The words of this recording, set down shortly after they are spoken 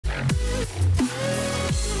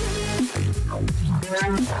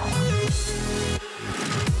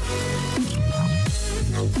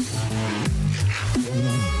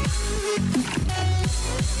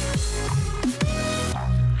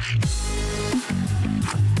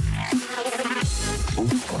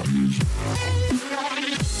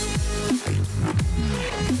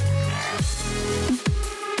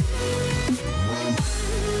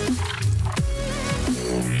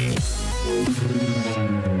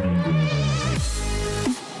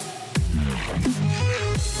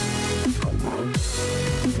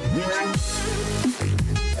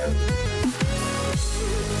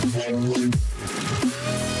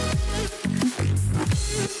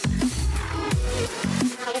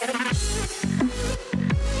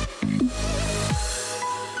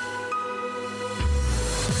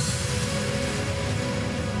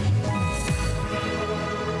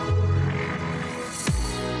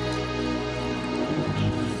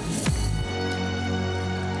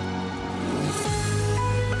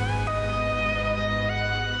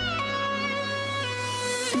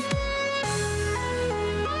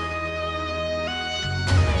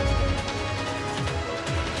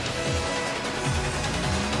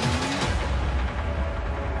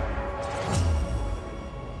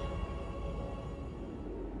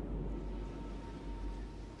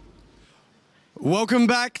Welcome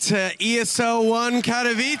back to ESL 1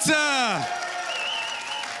 Katowice.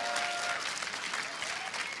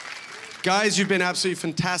 Guys, you've been absolutely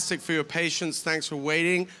fantastic for your patience. Thanks for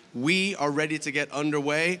waiting. We are ready to get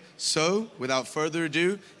underway. So, without further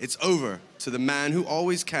ado, it's over to the man who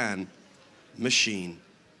always can, Machine.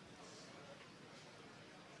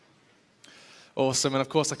 Awesome, and of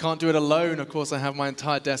course I can't do it alone. Of course I have my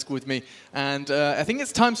entire desk with me, and I think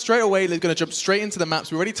it's time straight away. We're going to jump straight into the maps.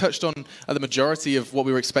 We already touched on the majority of what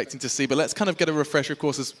we were expecting to see, but let's kind of get a refresher. Of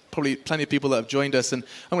course, there's probably plenty of people that have joined us, and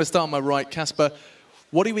I'm going to start on my right. Casper,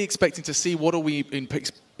 what are we expecting to see? What are we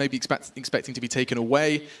maybe expecting to be taken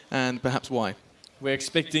away, and perhaps why? We're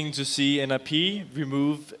expecting to see NiP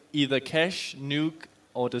remove either Cash, Nuke,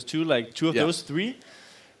 or there's two of those three.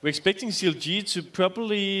 We're expecting CLG to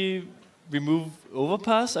probably remove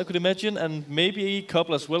Overpass, I could imagine, and maybe a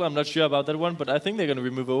couple as well. I'm not sure about that one, but I think they're going to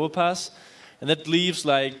remove Overpass. And that leaves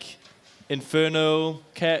like Inferno,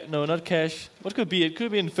 no, not Cash. What could it be? It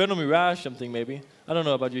could be Inferno Mirage, something maybe. I don't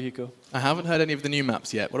know about you, Hiko. I haven't heard any of the new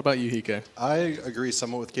maps yet. What about you, Hiko? I agree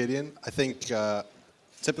somewhat with Kadian. I think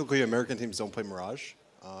typically American teams don't play Mirage,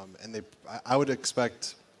 and I would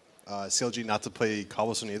expect CLG not to play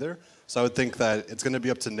Katowice either. So I would think that it's going to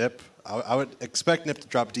be up to NiP. I would expect NiP to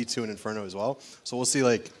drop D2 and Inferno as well. So we'll see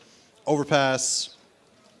like Overpass,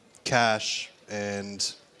 Cash,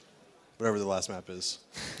 and whatever the last map is.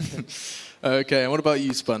 Okay, and what about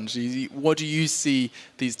you, Sponge? What do you see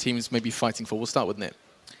these teams maybe fighting for? We'll start with NiP.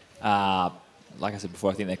 Like I said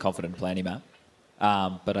before, I think they're confident to play any map.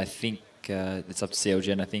 But I think it's up to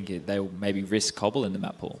CLG, and I think they will maybe risk Cobble in the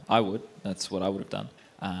map pool. I would. That's what I would have done.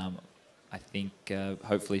 I think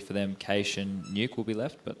hopefully for them, Cash and Nuke will be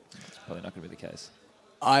left, but it's probably not going to be the case.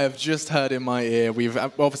 I have just heard in my ear, we've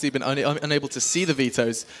obviously been unable to see the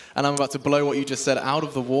vetoes, and I'm about to blow what you just said out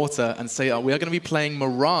of the water and say, we are going to be playing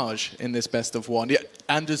Mirage in this best of one. Yeah,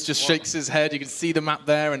 Anders just shakes his head. You can see the map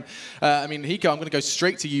there. And I mean, Hiko, I'm going to go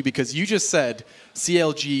straight to you because you just said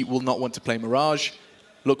CLG will not want to play Mirage.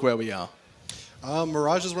 Look where we are.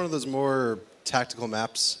 Mirage is one of those more tactical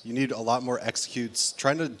maps. You need a lot more executes.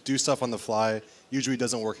 Trying to do stuff on the fly usually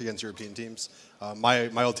doesn't work against European teams. My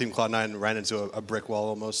old team, Cloud9, ran into a brick wall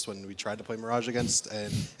almost when we tried to play Mirage against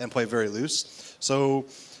and play very loose. So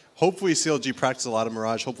hopefully CLG practice a lot of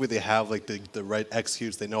Mirage. Hopefully they have like the right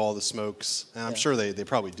executes. They know all the smokes, and I'm sure they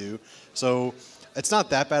probably do. So it's not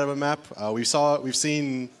that bad of a map. We've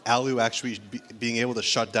seen Alu actually being able to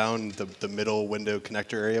shut down the middle window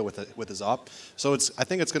connector area with his op. So I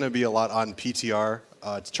think it's going to be a lot on PTR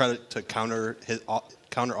to try to counter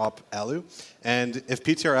op Alu. And if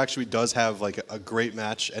PTR actually does have like a great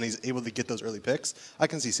match and he's able to get those early picks, I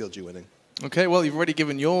can see CLG winning. Okay, well, you've already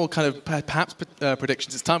given your kind of perhaps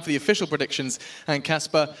predictions. It's time for the official predictions. And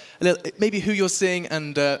Casper, maybe who you're seeing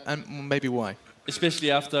and maybe why. Especially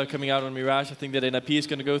after coming out on Mirage, I think that NiP is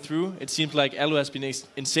going to go through. It seems like Alu has been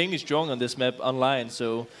insanely strong on this map online,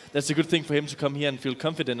 so that's a good thing for him to come here and feel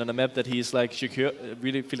confident on a map that he's like secure,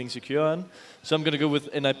 really feeling secure on. So I'm going to go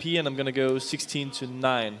with NiP, and I'm going to go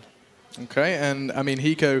 16-9. Okay, and I mean,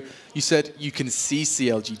 Hiko, you said you can see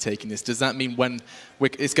CLG taking this. Does that mean when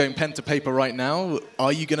it's going pen to paper right now,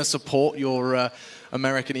 are you going to support your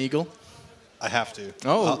American Eagle? I have to.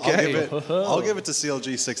 Oh, okay. I'll give it to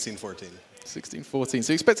CLG 16-14. 16-14.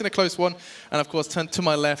 So expecting a close one. And of course, turn to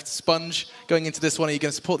my left, Sponge, going into this one. Are you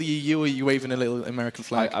going to support the EU or are you waving a little American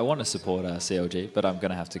flag? I want to support CLG, but I'm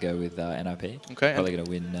going to have to go with NiP. Okay. Probably going to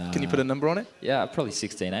win. Can you put a number on it? Yeah, probably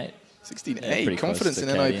 16-8. 16-8. Yeah, Confidence in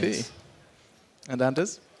NiP. And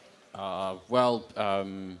Anders?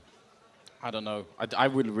 I don't know. I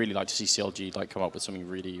would really like to see CLG come up with something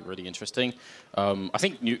really, really interesting. I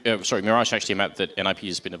think Mirage actually meant that NiP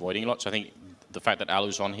has been avoiding a lot. So I think the fact that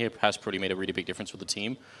Alu's on here has probably made a really big difference with the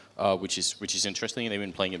team, which is interesting. They've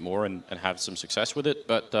been playing it more and have some success with it.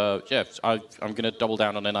 But yeah, I'm going to double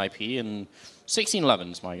down on NiP, and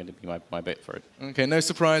 16-11 is going to be my bet for it. Okay, no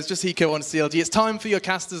surprise. Just Hiko on CLG. It's time for your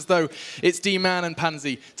casters, though. It's D-Man and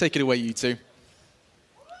Pansy. Take it away, you two.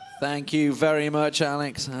 Thank you very much,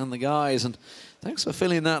 Alex and the guys, and thanks for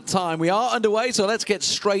filling that time. We are underway, so let's get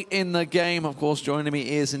straight in the game. Of course, joining me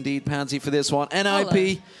is indeed Pansy for this one.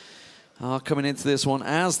 NiP are coming into this one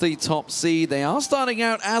as the top seed. They are starting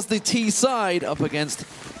out as the T side up against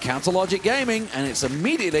Counterlogic Gaming, and it's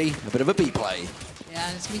immediately a bit of a B play. Yeah,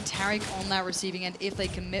 and it's going to be Tarek on that receiving end if they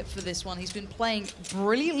commit for this one. He's been playing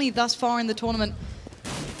brilliantly thus far in the tournament.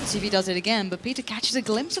 Let's see if he does it again, but Peter catches a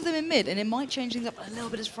glimpse of them in mid, and it might change things up a little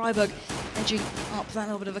bit as Freiburg edging up that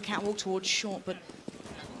little bit of a catwalk towards short, but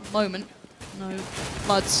moment, no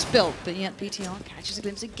blood spilt, but yet PTR catches a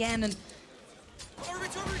glimpse again, and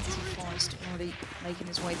Forest already making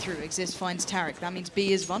his way through. Exist finds Tarek. That means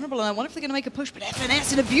B is vulnerable, and I wonder if they're going to make a push, but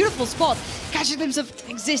FNS in a beautiful spot. Catches a glimpse of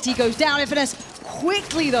Exist. He goes down. FNS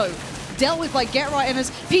quickly, though, dealt with by Get Right, and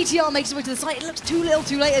as PTR makes his way to the side, it looks too little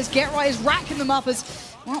too late as Get Right is racking them up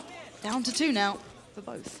as, well, down to 2 now for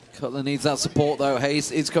both. Cutler needs that support, though.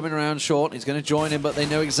 Hayes is coming around short. He's going to join him, but they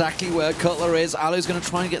know exactly where Cutler is. Alu's going to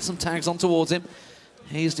try and get some tags on towards him.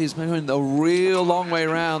 Hayes is moving a real long way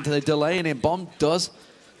around. They're delaying him. Bomb does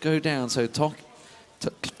go down, so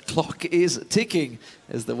clock is ticking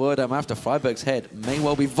is the word I'm after. Freiburg's head may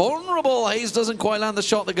well be vulnerable. Hayes doesn't quite land the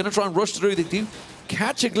shot. They're going to try and rush through. They do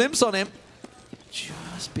catch a glimpse on him.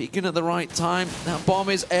 Just peeking at the right time. That bomb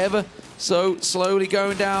is ever so slowly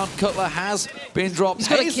going down. Cutler has been dropped.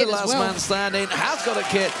 Hayes, the last man standing, has got a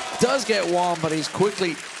kit, does get one, but he's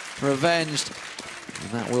quickly revenged.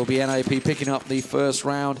 And that will be NiP picking up the first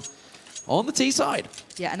round on the T side.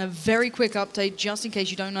 Yeah, and a very quick update, just in case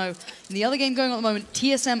you don't know. In the other game going on at the moment,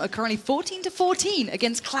 TSM are currently 14-14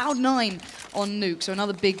 against Cloud9 on Nuke. So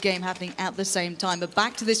another big game happening at the same time. But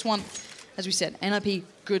back to this one, as we said, NiP,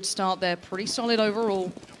 good start there, pretty solid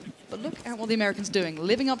overall. But look at what the Americans doing,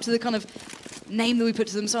 living up to the kind of name that we put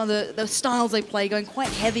to them, some of the styles they play, going quite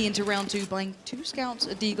heavy into round 2, playing 2 scouts,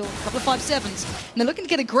 a deagle, a couple of 5-7s. And they're looking to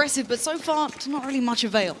get aggressive, but so far, to not really much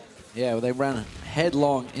avail. Yeah, well, they ran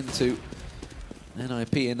headlong into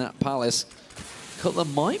NiP in that palace. Cutler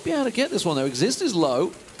might be able to get this one, though. Exist is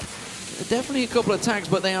low. Definitely a couple of tags,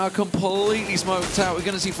 but they are completely smoked out. We're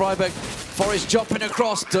going to see Freiburg. Forest jumping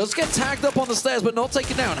across. Does get tagged up on the stairs, but not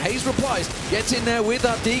taken down. Hayes replies. Gets in there with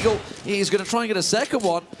that deagle. He's going to try and get a second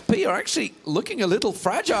one. P are actually looking a little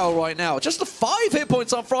fragile right now. Just the 5 hit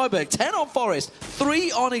points on Freiburg. 10 on Forest.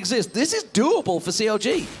 3 on Exist. This is doable for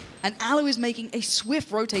CLG. And Alu is making a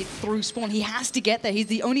swift rotate through spawn. He has to get there. He's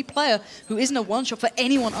the only player who isn't a one-shot for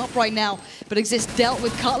anyone up right now. But Exist dealt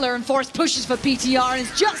with Cutler, and Forest pushes for PTR, and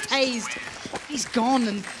it's just hazed. He's gone,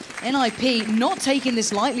 and NiP not taking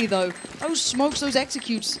this lightly, though. Those smokes, those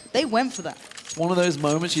executes, they went for that. It's one of those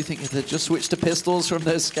moments you think they just switched to pistols from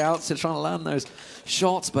those scouts. They're trying to land those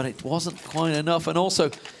shots, but it wasn't quite enough. And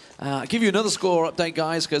also, I'll give you another score update,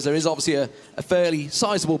 guys, because there is obviously a fairly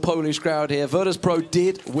sizable Polish crowd here. Virtus.pro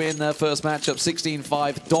did win their first matchup,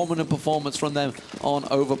 16-5. Dominant performance from them on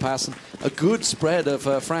Overpass. And a good spread of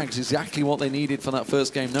frags, exactly what they needed for that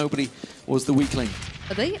first game. Nobody was the weakling.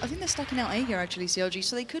 I think they're stacking out A here, actually, CLG,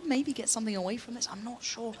 so they could maybe get something away from this. I'm not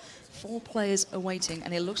sure. 4 players awaiting,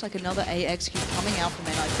 and it looks like another A execute coming out from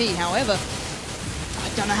NiP. However,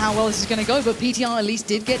 I don't know how well this is going to go, but PTR at least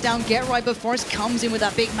did get down, Get Right, but Forest comes in with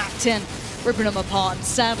that big MAC-10, ripping them apart. And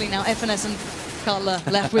sadly now, FNS and Cutler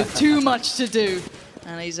left with too much to do.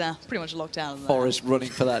 And he's pretty much locked out of there. Forest running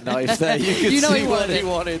for that knife there. You can see what he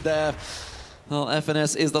wanted there. Well,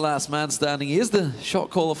 FNS is the last man standing. He is the shot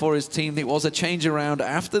caller for his team. It was a change around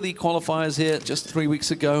after the qualifiers here just 3 weeks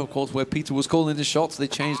ago, of course, where Peter was calling the shots. They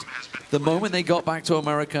changed the moment they got back to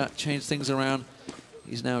America, changed things around.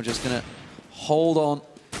 He's now just going to hold on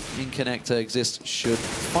in connector. Exist should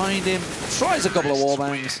find him. Tries a couple of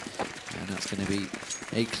wallbangs, and that's going to be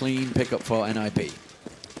a clean pickup for NiP.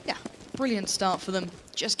 Yeah, brilliant start for them.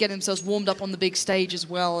 Just getting themselves warmed up on the big stage as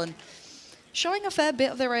well, and showing a fair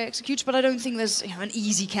bit of their A executes, but I don't think there's an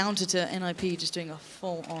easy counter to NiP just doing a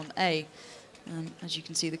full-on A. As you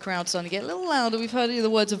can see, the crowd's starting to get a little louder. We've heard the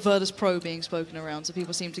words of Virtus Pro being spoken around, so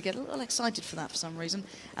people seem to get a little excited for that for some reason.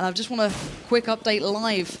 And I just want a quick update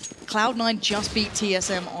live. Cloud9 just beat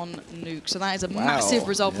TSM on Nuke, so that is a massive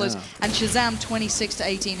result for those. And Shazam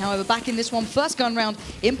 26-18. However, back in this one, first gun round,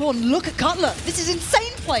 important. Look at Cutler. This is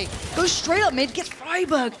insane play. Goes straight up mid, gets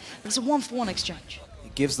Freiburg. It's a 1-for-1 exchange.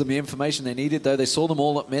 It gives them the information they needed, though. They saw them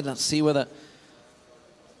all up mid. Let's see whether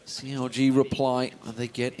CLG reply and they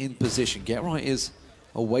get in position. Get Right is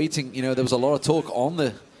awaiting. You know, there was a lot of talk on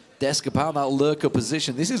the desk about that lurker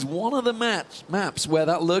position. This is one of the maps where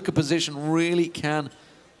that lurker position really can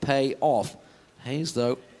pay off. Hayes,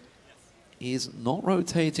 though, is not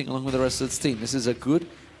rotating along with the rest of the team. This is a good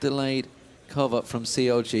delayed cover from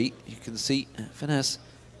CLG. You can see Finesse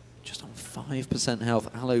just on 5%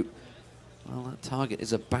 health. Alu, well, that target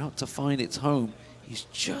is about to find its home. He's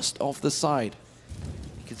just off the side.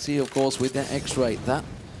 You can see, of course, with that X-ray, that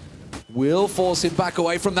will force him back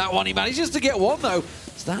away from that one. He manages to get one, though.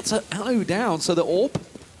 So that's an Alu down, so the AWP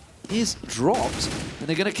is dropped, and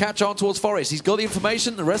they're going to catch on towards Forest. He's got the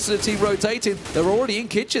information, the rest of the team rotating. They're already in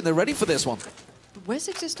kitchen, they're ready for this one. But where's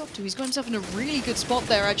Exist up to? He's got himself in a really good spot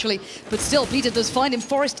there, actually. But still, Peter does find him.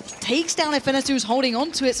 Forest takes down FNS, who's holding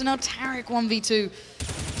on to it, so now Tarek 1v2.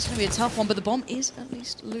 It's going to be a tough one, but the bomb is at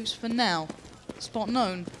least loose for now. Spot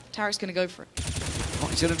known, Tarek's going to go for it. Oh,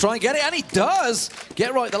 he's going to try and get it, and he does!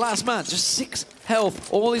 Get Right, the last man, just 6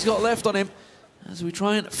 health, all he's got left on him. As we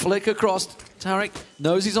try and flick across, Tarek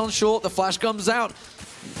knows he's on short, the flash comes out.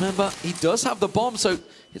 Remember, he does have the bomb, so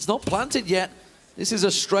it's not planted yet. This is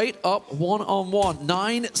a straight up one-on-one.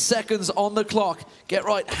 9 seconds on the clock. Get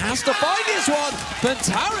Right has to find this one, but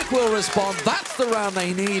Tarek will respond. That's the round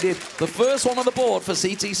they needed. The first one on the board for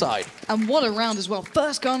CT side. And what a round as well.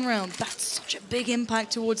 First gun round. That's such a big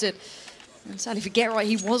impact towards it. And sadly for Get Right,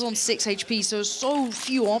 he was on 6 HP, so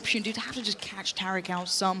few options. You'd have to just catch Tarek out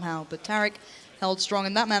somehow. But Tarek held strong,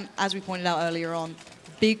 and that man, as we pointed out earlier on,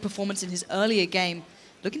 big performance in his earlier game.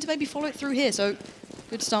 Looking to maybe follow it through here, so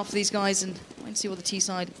good start for these guys, and wait and see what the T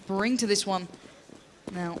side bring to this one.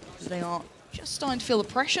 Now, they are just starting to feel the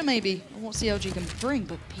pressure, maybe, on what CLG can bring,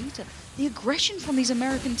 but Peter, the aggression from these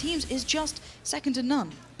American teams is just second to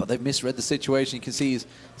none. But they've misread the situation. You can see he's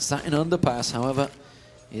sat in underpass, however,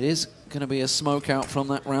 it is going to be a smoke out from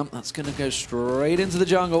that ramp. That's going to go straight into the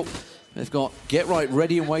jungle. They've got Get Right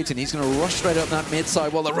ready and waiting. He's going to rush straight up that mid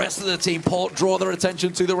side while the rest of the team draw their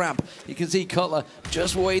attention to the ramp. You can see Cutler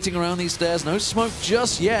just waiting around these stairs. No smoke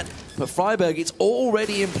just yet, but Freiburg, it's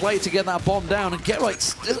already in play to get that bomb down, and Get Right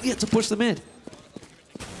still yet to push the mid.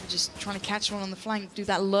 Just trying to catch one on the flank, do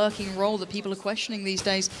that lurking role that people are questioning these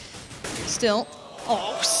days. Still,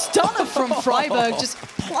 oh, stunner from Freiburg, just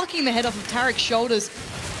plucking the head off of Tarek's shoulders.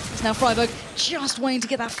 Now Freiburg just waiting to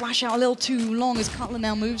get that flash out a little too long as Cutler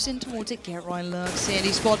now moves in towards it. Get Right lurks in,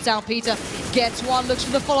 he spots out Peter, gets one, looks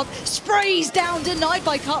for the follow-up, sprays down, denied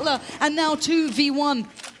by Cutler, and now 2v1.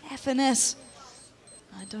 FNS.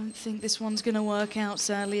 I don't think this one's going to work out,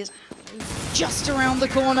 sadly. It's just around the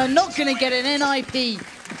corner, not going to get an NiP.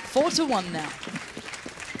 4-1 now.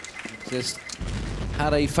 Just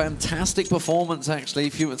had a fantastic performance, actually,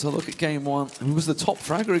 if you were to look at game one. Who was the top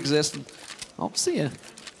fragger Exist? And obviously a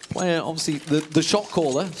player, obviously the shot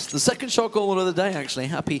caller, the second shot caller of the day, actually.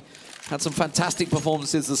 Happy had some fantastic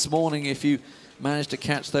performances this morning. If you managed to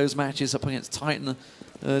catch those matches up against Titan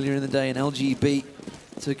earlier in the day and LGB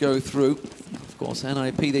to go through. Of course,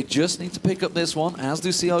 NiP, they just need to pick up this one, as do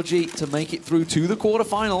CLG, to make it through to the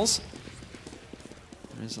quarterfinals.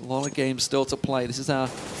 There's a lot of games still to play. This is our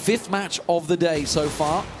 5th match of the day so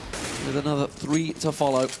far, with another 3 to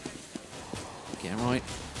follow. Get Right.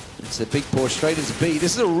 It's a big push straight into B.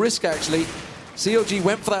 This is a risk, actually. CLG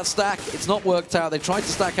went for that stack. It's not worked out. They tried to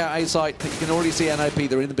stack out A site, but you can already see NiP.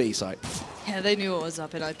 They're in the B site. Yeah, they knew what was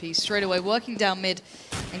up, NiP. Straight away, working down mid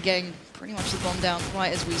and getting pretty much the bomb down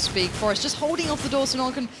right as we speak. Forest just holding off the door so no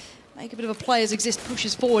one can make a bit of a play as Exist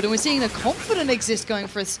pushes forward. And we're seeing a confident Exist going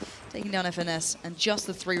for us, taking down FNS, and just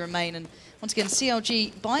the 3 remain. And once again,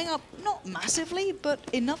 CLG buying up, not massively, but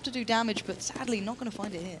enough to do damage, but sadly not going to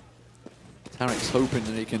find it here. Tarek's hoping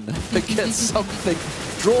that he can get something.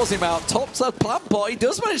 Draws him out, tops up plant pot. He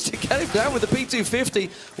does manage to get him down with the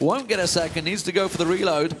P250. Won't get a second, needs to go for the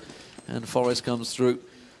reload. And Forest comes through,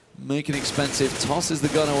 making it expensive. Tosses the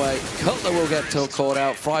gun away. Cutler will get caught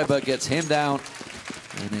out. Freiburg gets him down.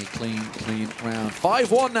 And a clean round.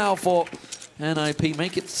 5-1 now for NiP.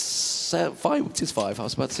 Make it 5. It is 5. I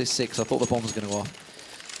was about to say 6. I thought the bomb was going to go off.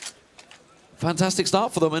 Fantastic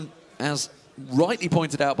start for them. And as rightly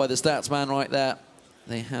pointed out by the stats man right there,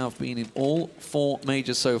 they have been in all 4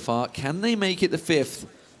 majors so far. Can they make it the 5th?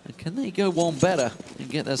 And can they go one better and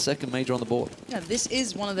get their second major on the board? Yeah, this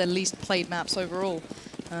is one of their least played maps overall.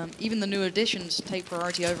 Even the new additions take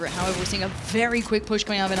priority over it. However, we're seeing a very quick push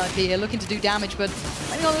coming out of NiP here, looking to do damage, but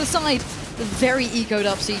maybe on the other side, the very ecoed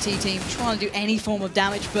up CT team trying to do any form of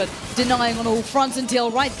damage, but denying on all fronts until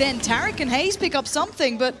right then Taric and Hayes pick up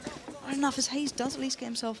something, but not enough as Hayes does at least get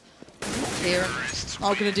himself here and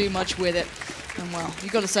not going to do much with it. And well,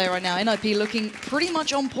 you've got to say right now, NiP looking pretty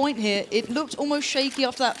much on point here. It looked almost shaky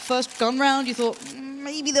after that first gun round. You thought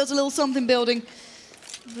maybe there was a little something building,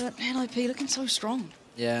 but NiP looking so strong.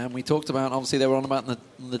 Yeah, and we talked about, obviously they were on about on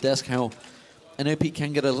the desk how NiP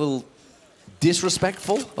can get a little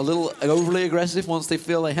disrespectful, a little overly aggressive once they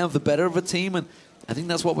feel they have the better of a team, and I think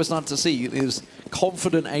that's what we're starting to see. Is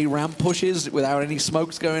confident A-ramp pushes without any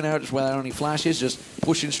smokes going out, just without any flashes, just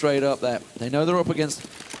pushing straight up there. They know they're up against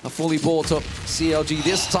a fully bought up CLG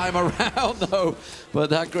this time around though, but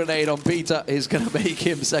that grenade on Peter is going to make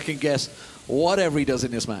him second guess whatever he does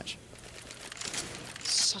in this match.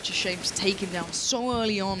 Such a shame to take him down so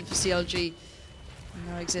early on for CLG.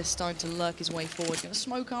 Now Exist starting to lurk his way forward. Going to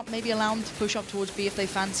smoke up, maybe allow him to push up towards B if they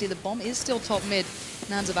fancy. The bomb is still top mid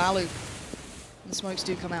in hands of Alu. And the smokes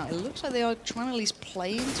do come out. It looks like they are trying to at least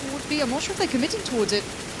play in towards B. I'm not sure if they're committing towards it.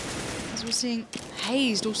 As we're seeing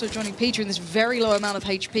Hazed also joining Peter in this very low amount of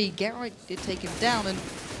HP. Geralt did take him down, and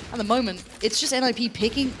at the moment, it's just NiP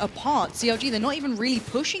picking apart CLG. They're not even really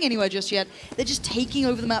pushing anywhere just yet. They're just taking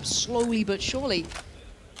over the map slowly but surely.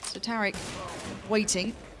 So Taric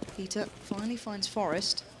waiting. Peter finally finds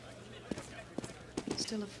Forest.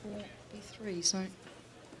 Still a 4v3, so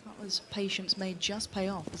Cutler's patience may just pay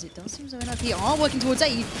off, as it does seem as though NiP are working towards A.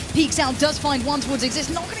 He peeks out, does find one towards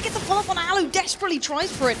Exist. Not going to get the follow-up on Alu, desperately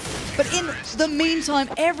tries for it. But in the meantime,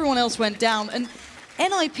 everyone else went down, and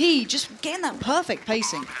NiP just getting that perfect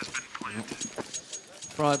pacing.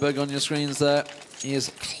 Freiburg on your screens there is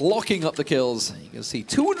clocking up the kills. You can see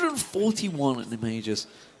 241 in the majors.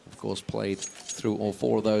 Of course, played through all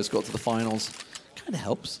 4 of those, got to the finals. Kind of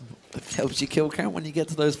helps. It helps your kill count when you get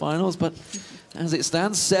to those finals, but as it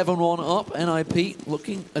stands, 7-1 up. NiP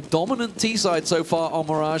looking a dominant T-side so far on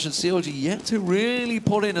Mirage, and CLG yet to really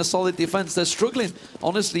put in a solid defense. They're struggling,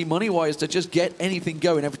 honestly, money-wise, to just get anything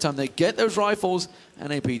going. Every time they get those rifles,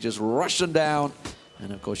 NiP just rush them down.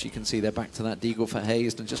 And of course, you can see they're back to that Deagle for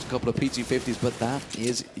Hazed and just a couple of P250s, but that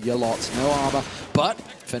is your lot. No armor, but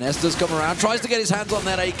Finesse does come around, tries to get his hands on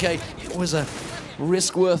that AK. It was a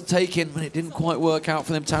risk worth taking, but it didn't quite work out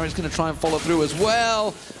for them. Taric's going to try and follow through as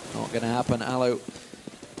well. Not going to happen. Aloe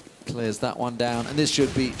clears that one down, and this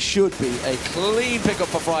should be a clean pickup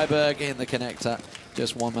for Freiburg in the connector.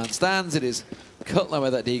 Just one man stands. It is Cutler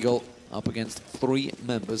with that Deagle up against 3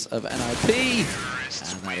 members of NiP.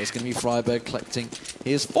 And that is going to be Freiburg collecting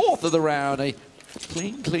his 4th of the round. A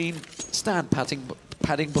clean stand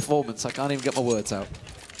padding performance. I can't even get my words out.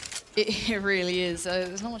 It really is.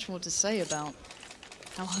 There's not much more to say about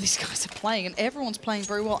how well these guys are playing, and everyone's playing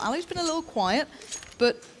very well. Alu's been a little quiet,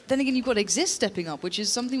 but then again, you've got Exist stepping up, which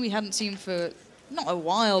is something we hadn't seen for not a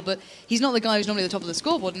while, but he's not the guy who's normally at the top of the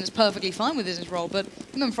scoreboard, and is perfectly fine with his role. But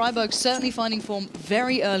him and Freiburg certainly finding form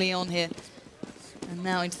very early on here. And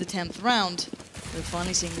now into the 10th round, we're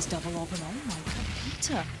finally seeing this double open. Oh my god,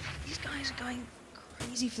 Peter! These guys are going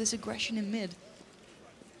crazy for this aggression in mid.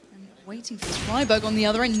 And waiting for this Freiburg on the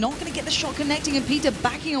other end, not going to get the shot connecting, and Peter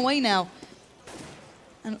backing away now.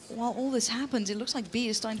 And while all this happens, it looks like B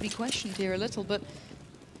is starting to be questioned here a little, but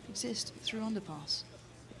Exist through underpass.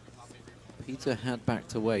 Peter had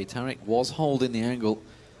backed away. Taric was holding the angle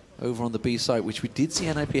over on the B side, which we did see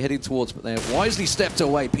NiP heading towards, but they have wisely stepped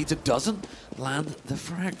away. Peter doesn't land the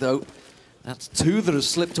frag, though. That's 2 that have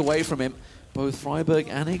slipped away from him. Both Freiburg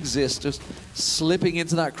and Exist just slipping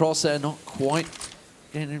into that crosshair, not quite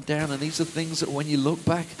getting him down. And these are things that when you look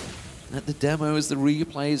back at the demos, the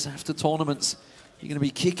replays after tournaments, you're going to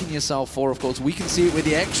be kicking yourself for. Of course, we can see it with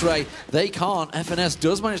the X-ray. They can't. FNS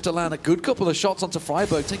does manage to land a good couple of shots onto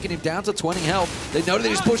Freiburg, taking him down to 20 health. They know that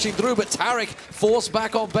he's pushing through, but Taric, forced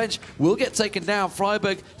back on bench, will get taken down.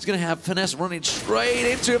 Freiburg is going to have Finesse running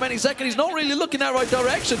straight into him any second. He's not really looking that right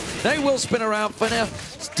direction. They will spin around.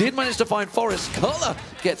 Finesse did manage to find Forest. Cutler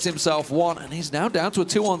gets himself 1, and he's now down to a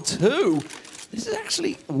 2-on-2. This is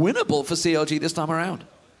actually winnable for CLG this time around.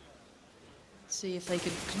 See if they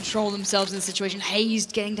can control themselves in the situation. Hayes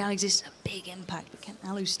getting down Exists, a big impact, but can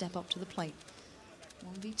Alu step up to the plate?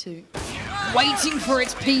 1v2. Waiting for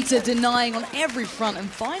it, Peter denying on every front, and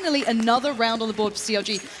finally another round on the board for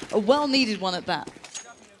CLG. A well-needed one at that.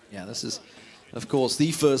 Yeah, this is, of course,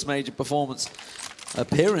 the first major performance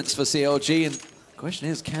appearance for CLG, and the question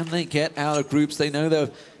is, can they get out of groups? They know they've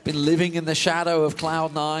been living in the shadow of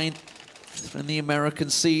Cloud9. In the American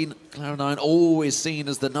scene, Cloud9 always seen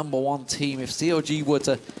as the #1 team. If CLG were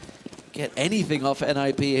to get anything off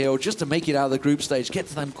NiP here, or just to make it out of the group stage, get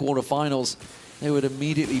to them quarterfinals, they would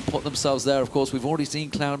immediately put themselves there. Of course, we've already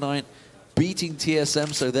seen Cloud9 beating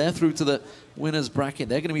TSM, so they're through to the winners bracket.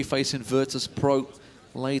 They're going to be facing Virtus Pro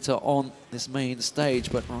later on this main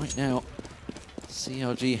stage, but right now,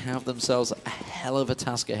 CLG have themselves a hell of a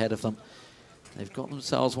task ahead of them. They've got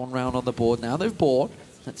themselves one round on the board. Now they've bought.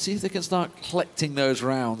 Let's see if they can start collecting those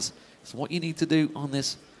rounds. It's what you need to do on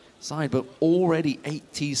this side, but already 8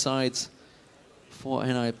 T-sides for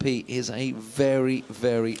NiP is a very,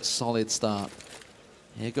 very solid start.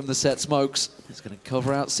 Here come the set smokes. It's going to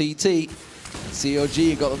cover out CT. And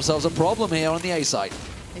CLG got themselves a problem here on the A side.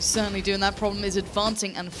 They certainly do, and that problem is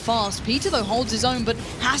advancing and fast. Peter, though, holds his own, but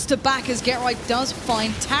has to back as Get Right does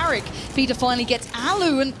find Tarek. Peter finally gets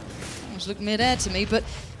Alu, and almost looked mid-air to me, but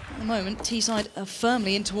at the moment, T-side are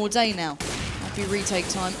firmly in towards A now. Might be retake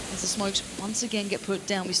time as the smokes once again get put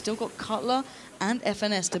down. We still got Cutler and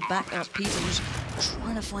FNS to back up Peter, who's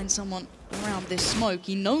trying to find someone around this smoke.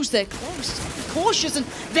 He knows they're close, cautious, and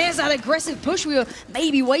there's that aggressive push we were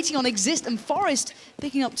maybe waiting on. Exist and Forest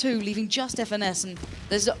picking up 2, leaving just FNS, and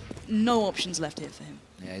there's no options left here for him.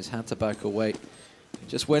 Yeah, he's had to back away.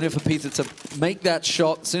 Just waiting for Peter to make that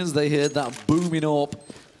shot. As soon as they heard that booming AWP,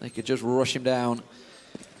 they could just rush him down.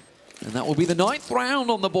 And that will be the 9th round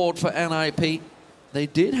on the board for NiP. They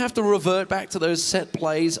did have to revert back to those set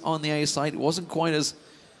plays on the A side. It wasn't quite as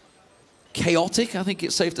chaotic, I think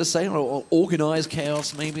it's safe to say, or organized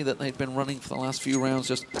chaos maybe that they'd been running for the last few rounds,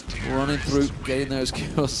 just running through, getting those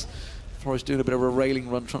kills. Forrest doing a bit of a railing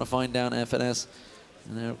run, trying to find down FNS.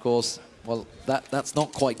 And there, of course, well, that's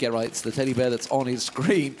not quite Get Right. It's the teddy bear that's on his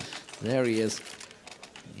screen. There he is.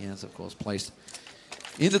 He has, of course, placed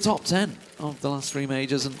in the top 10 of the last 3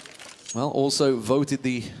 majors, and well, also voted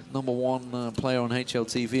the #1 player on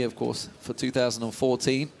HLTV, of course, for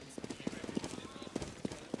 2014.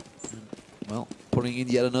 And, well, putting in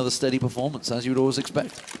yet another steady performance, as you would always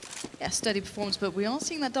expect. Yeah, steady performance, but we are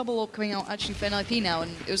seeing that double AWP coming out actually for NiP now,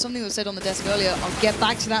 and it was something that was said on the desk earlier. I'll get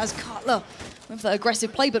back to that as Cutler went for that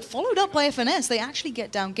aggressive play, but followed up by FNS. They actually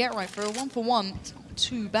get down Get Right for a 1-for-1. It's not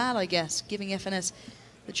too bad, I guess, giving FNS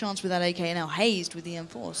the chance with that AK, now hazed with the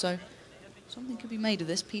M4, so something could be made of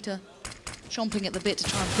this. Peter chomping at the bit to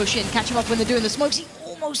try and push in, catch him up when they're doing the smokes. He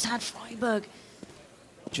almost had Freiburg.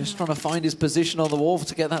 Just trying to find his position on the wall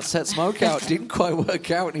to get that set smoke out. Didn't quite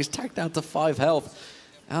work out, and he's tagged down to 5 health.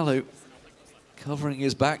 Alu covering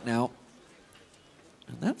his back now.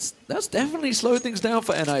 And that's definitely slowed things down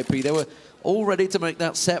for NiP. They were all ready to make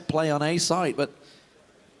that set play on A side, but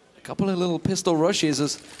a couple of little pistol rushes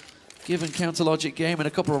has given Counter Logic game, and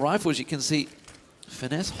a couple of rifles. You can see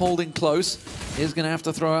Finesse holding close. Is going to have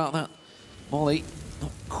to throw out that molly.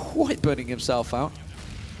 Not quite burning himself out,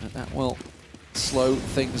 but that will slow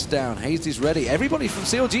things down. Hazed is ready. Everybody from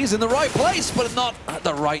CLG is in the right place, but not at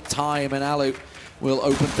the right time, and Alu will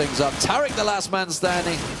open things up. Tarek, the last man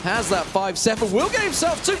standing, has that 5-7. Will get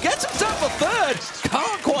himself 2, gets himself a 3rd.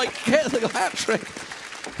 Can't quite get the hat-trick.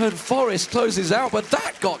 And Forrest closes out, but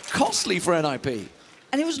that got costly for NiP.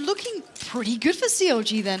 And it was looking pretty good for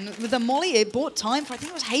CLG then. With the molly, it bought time for, I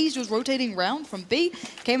think it was Hayes who was rotating round from B,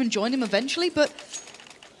 came and joined him eventually, but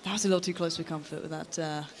that was a little too close for comfort with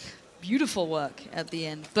that beautiful work at the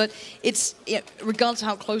end. But it's, regardless of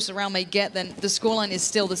how close the round may get, then the scoreline is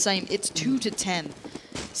still the same. It's 2-10.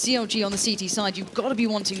 CLG on the CT side, you've got to be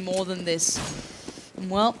wanting more than this. And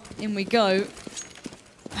well, in we go.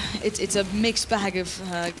 It's a mixed bag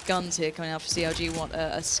of guns here coming out for CLG. What,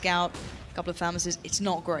 a scout, a couple of Famases. It's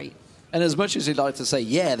not great. And as much as you'd like to say,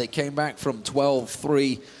 yeah, they came back from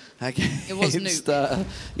 12-3 against... It was Nuke.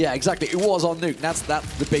 Yeah, exactly. It was on Nuke. That's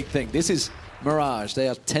the big thing. This is Mirage. They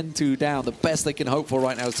are 10-2 down. The best they can hope for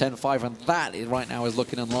right now is 10-5, and that is, right now is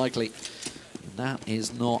looking unlikely. And that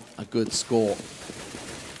is not a good score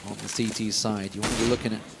on the CT side. You want to be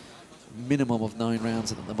looking at a minimum of 9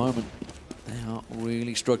 rounds, and at the moment, they are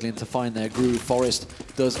really struggling to find their groove. Forrest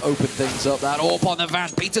does open things up. That AWP on the van.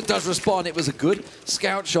 Peter does respond. It was a good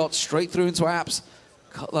scout shot straight through into Apps.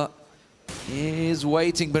 Cutler is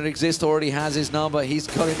waiting, but Exist already has his number. He's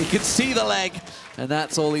got it. He can see the leg, and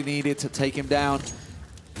that's all he needed to take him down.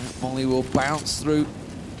 That molly will bounce through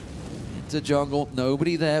into jungle.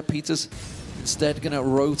 Nobody there. Peter's instead going to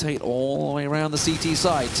rotate all the way around the CT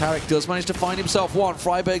side. Tarek does manage to find himself one.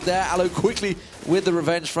 Freiburg there. Alu quickly with the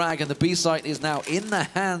revenge frag, and the B site is now in the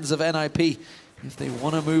hands of NiP. If they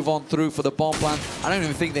want to move on through for the bomb plan, I don't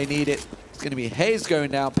even think they need it. It's going to be Hayes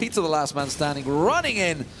going down. Peter, the last man standing, running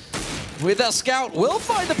in with a scout. Will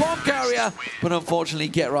find the bomb carrier, but unfortunately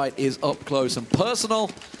Get Right is up close and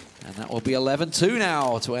personal. And that will be 11-2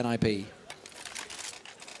 now to NiP.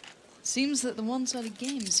 Seems that the one-sided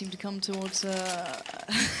games seem to come towards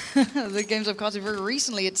the games I've carded very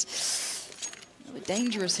recently. It's a bit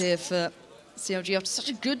dangerous here for CLG after such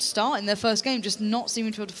a good start in their first game, just not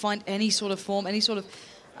seeming to be able to find any sort of form, any sort of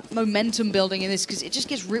momentum building in this, because it just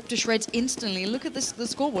gets ripped to shreds instantly. Look at this, the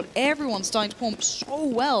scoreboard. Everyone's starting to perform so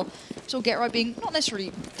well. So Get Right being not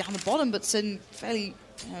necessarily down the bottom, but fairly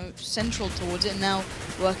central towards it, and now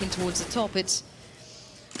working towards the top. It's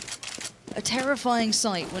a terrifying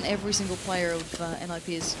sight when every single player of NiP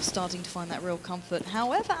is starting to find that real comfort.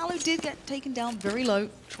 However, Alu did get taken down very low,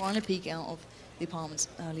 trying to peek out of the apartments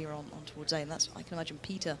earlier on towards A, and that's, I can imagine,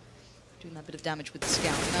 Peter doing that bit of damage with the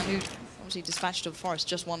scout. Now, who obviously dispatched of Forest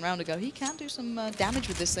just one round ago, he can do some damage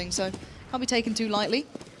with this thing, so can't be taken too lightly.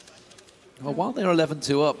 Well, while they're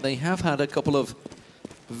 11-2 up, they have had a couple of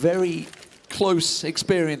very close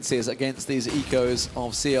experiences against these ecos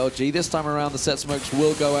of CLG. This time around, the set smokes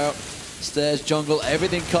will go out. Stairs, jungle,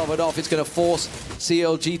 everything covered off. It's going to force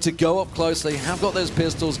CLG to go up close. They have got those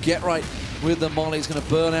pistols. Get Right with the molly. He's going to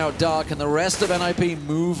burn out Dark, and the rest of NiP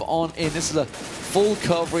move on in. This is a full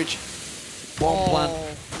coverage bomb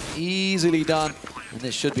plant. Easily done. And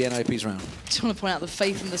this should be NiP's round. Just want to point out the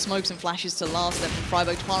faith in the smokes and flashes to last there from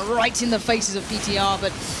Freiburg to plant right in the faces of PTR,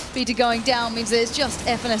 but Peter going down means there's just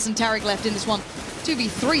FNS and Tarek left in this one.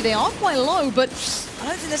 2v3, they are quite low, but I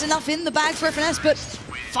don't think there's enough in the bag for FNS, but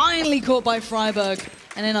finally caught by Freiburg,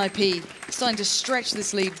 and NiP starting to stretch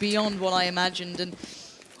this lead beyond what I imagined, and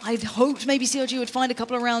I'd hoped maybe CLG would find a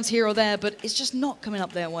couple of rounds here or there, but it's just not coming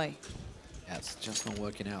up their way. Yeah, it's just not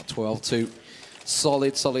working out. 12-2,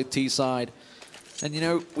 solid T side. And you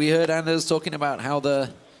know, we heard Anders talking about how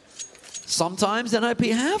sometimes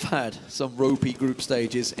NiP have had some ropey group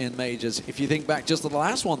stages in majors. If you think back just to the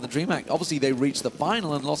last one, the DreamHack, obviously they reached the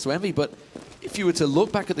final and lost to Envy, but if you were to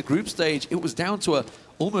look back at the group stage, it was down to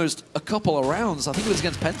almost a couple of rounds. I think it was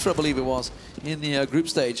against Pentra, I believe it was, in the group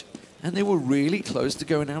stage. And they were really close to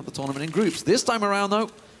going out of the tournament in groups. This time around,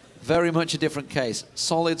 though, very much a different case.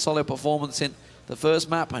 Solid performance in the first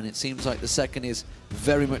map, and it seems like the second is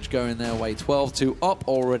very much going their way. 12-2 up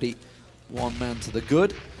already, one man to the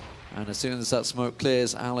good. And as soon as that smoke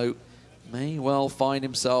clears, Alu may well find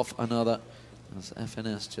himself another, as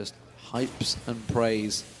FNS just hypes and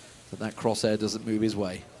prays that crosshair doesn't move his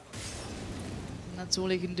way. And that's all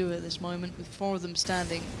he can do at this moment, with 4 of them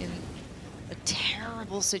standing in a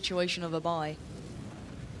terrible situation of a bye.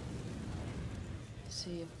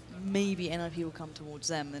 See if maybe NiP will come towards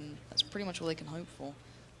them, and that's pretty much all they can hope for.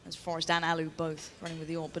 As Forest and Alu both running with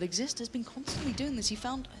the AWP. But Exist has been constantly doing this. He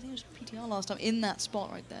found, I think it was PTR last time, in that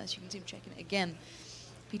spot right there. So you can see him checking it again.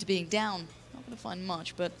 Peter being down, not going to find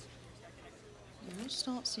much, but we'll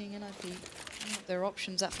start seeing NiP their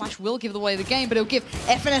options. That flash will give away the game, but it'll give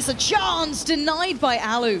FNS a chance, denied by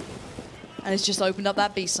Alu. And it's just opened up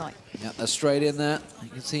that B site. Yeah, they're straight in there. You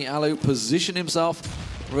can see Alu position himself,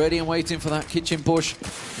 ready and waiting for that kitchen push.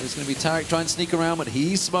 There's going to be Tarek trying to sneak around, but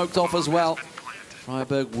he's smoked off as well.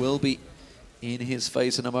 Freiburg will be in his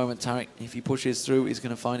face in a moment. Tarek, if he pushes through, he's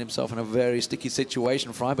going to find himself in a very sticky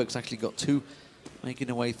situation. Freiburg's actually got 2 making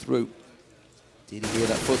their way through. Did he hear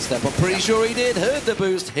that footstep? I'm pretty sure he did. Heard the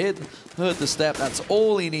boost, heard the step. That's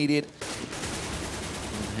all he needed.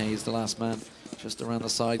 And Hayes, the last man, just around the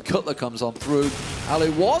side. Cutler comes on through.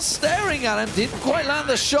 Alu was staring at him, didn't quite land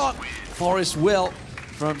the shot. Forrest will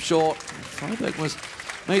from short. Freiburg was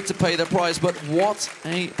made to pay the price, but what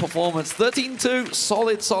a performance. 13-2,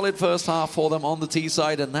 solid first half for them on the T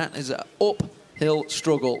side, and that is an uphill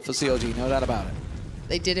struggle for CLG, no doubt about it.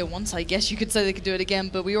 They did it once, I guess you could say they could do it again,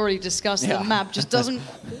 but we already discussed the map just doesn't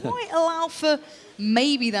quite allow for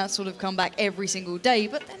maybe that sort of comeback every single day.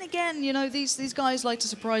 But then again, you know, these guys like to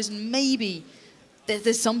surprise, and maybe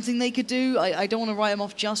there's something they could do. I don't want to write them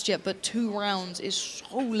off just yet, but 2 rounds is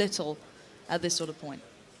so little at this sort of point.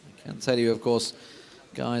 I can tell you, of course,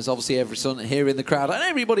 guys, obviously everyone here in the crowd and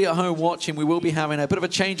everybody at home watching, we will be having a bit of a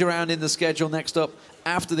change around in the schedule. Next up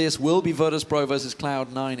after this will be Virtus Pro versus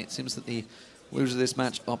Cloud9. It seems that the loser of this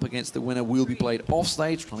match up against the winner will be played off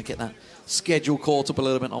stage, trying to get that schedule caught up a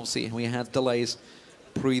little bit. Obviously, we had delays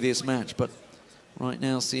pre this match, but right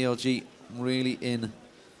now CLG really in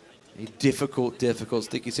a difficult,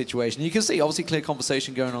 sticky situation. You can see obviously clear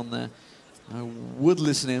conversation going on there. I would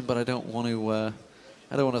listen in, but I don't want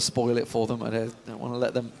to spoil it for them. I don't want to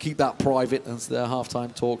let them keep that private as their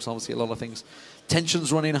halftime talks. Obviously, a lot of things,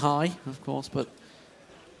 tensions running high, of course, but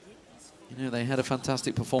you know, they had a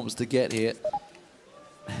fantastic performance to get here.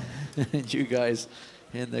 And you guys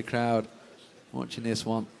in the crowd watching this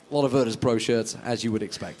one, a lot of Virtus Pro shirts, as you would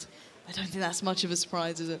expect. I don't think that's much of a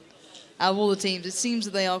surprise, is it? out of all the teams, it seems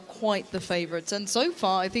that they are quite the favorites. And so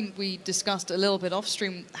far, I think we discussed a little bit off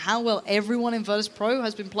stream how well everyone in Virtus Pro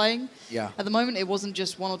has been playing. Yeah. At the moment, it wasn't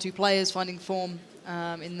just one or two players finding form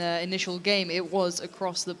in the initial game. It was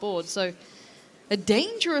across the board. So a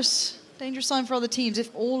dangerous sign for other teams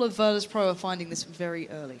if all of Virtus Pro are finding this very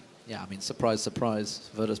early. Yeah, I mean, surprise,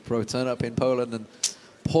 surprise. Virtus Pro turn up in Poland and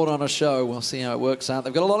put on a show. We'll see how it works out.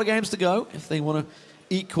 They've got a lot of games to go if they want to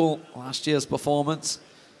equal last year's performance.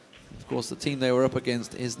 Of course, the team they were up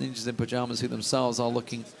against is Ninjas in Pyjamas, who themselves are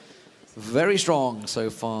looking very strong so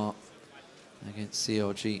far against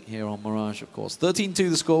CLG here on Mirage, of course. 13-2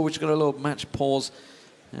 the score, which got a little match pause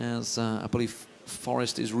as I believe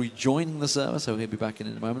Forrest is rejoining the server, so he'll be back in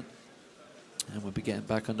a moment. And we'll be getting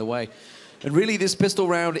back underway. And really, this pistol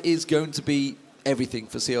round is going to be everything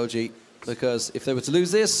for CLG, because if they were to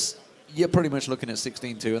lose this, you're pretty much looking at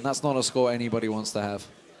 16-2, and that's not a score anybody wants to have.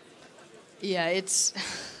 Yeah,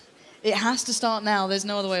 it has to start now. There's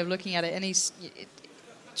no other way of looking at it. And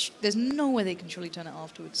there's no way they can surely turn it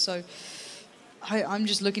afterwards. So I'm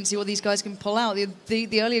just looking to see what these guys can pull out.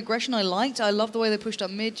 The early aggression I liked. I love the way they pushed up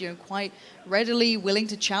mid, quite readily, willing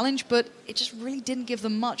to challenge, but it just really didn't give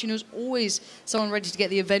them much. It was always someone ready to get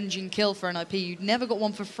the avenging kill for NiP. You never got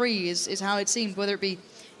one for free, is how it seemed, whether it be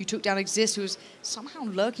you took down Exist, who was somehow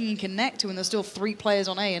lurking in Connect, when there's still 3 players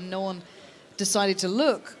on A and no one decided to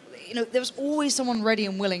look. There was always someone ready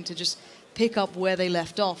and willing to just pick up where they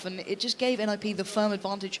left off, and it just gave NiP the firm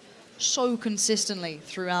advantage so consistently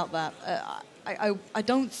throughout that. I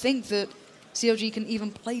don't think that CLG can even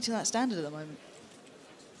play to that standard at the moment.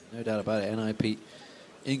 No doubt about it. NiP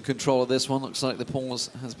in control of this one. Looks like the pause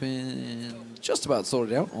has been just about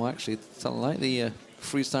sorted out. Well, actually, it's not like the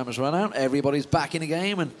freeze time has run out. Everybody's back in the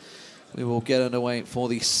game, and we will get underway for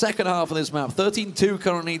the second half of this map. 13-2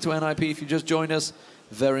 currently to NiP. If you just joined us,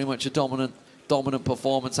 very much a dominant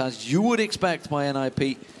performance, as you would expect by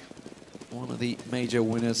NiP. One of the major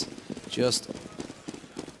winners just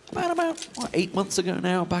about 8 months ago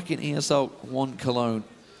now, back in ESL 1 Cologne.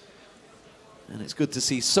 And it's good to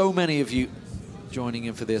see so many of you joining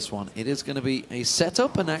in for this one. It is going to be a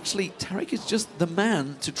setup, and actually Tarek is just the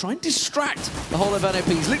man to try and distract the whole of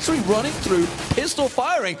NiP. He's literally running through, pistol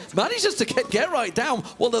firing, manages to get right down,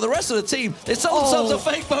 while the rest of the team, they sell themselves a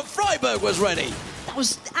fake, but Freiburg was ready. That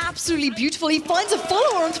was absolutely beautiful. He finds a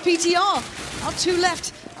follower onto PTR. Now 2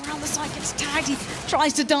 left. Around the side, gets tagged. He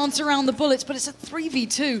tries to dance around the bullets, but it's a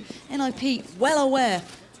 3v2. NiP well aware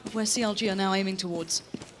of where CLG are now aiming towards.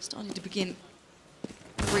 Starting to begin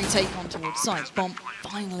retake on towards sides. Bomb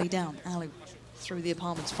finally down. Alu through the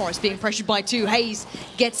apartments. Forrest being pressured by 2. Hayes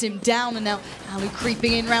gets him down, and now Alu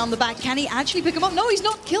creeping in round the back. Can he actually pick him up? No, he's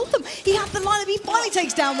not killed them. He had the lineup. He finally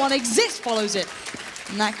takes down one. Exist follows it.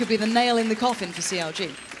 And that could be the nail in the coffin for CLG.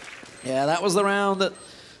 Yeah, that was the round that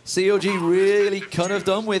CLG really could have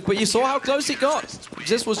done with, but you saw how close it got.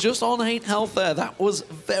 This was just on 8 health there. That was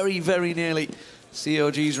very, very nearly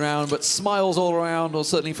CLG's round, but smiles all around, or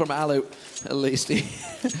certainly from Alu, at least. I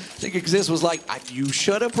think Exist was like, you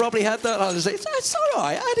should have probably had that. I was like, it's all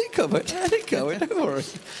right, I didn't cover it, don't worry.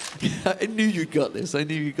 I knew you got this. I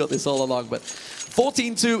knew you got this all along, but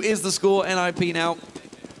 14-2 is the score. NiP now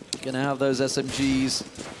going to have those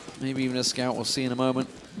SMGs, maybe even a scout, we'll see in a moment.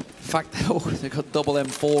 In fact, they've got double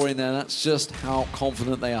M4 in there. That's just how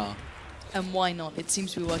confident they are. And why not? It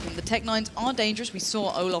seems to be working. The Tech 9s are dangerous. We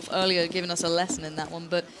saw Olaf earlier giving us a lesson in that one,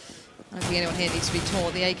 but I don't think anyone here needs to be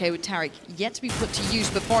taught. The AK with Tarek yet to be put to use,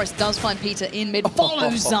 but Forrest does find Peter in mid,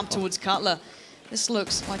 follows up towards Cutler. This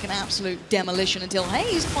looks like an absolute demolition until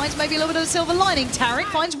Hayes finds maybe a little bit of a silver lining. Tarek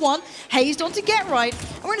finds one, Hayes on to get right,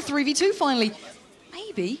 and we're in a 3v2 finally.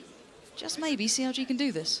 Maybe, just maybe, CLG can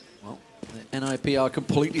do this. Well, the NiP are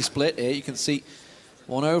completely split here. You can see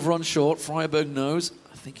one over on short. Freiburg knows.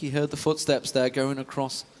 I think he heard the footsteps there going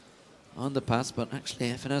across underpass, but actually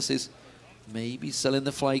FNS is maybe selling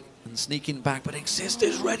the flake and sneaking back, but Exist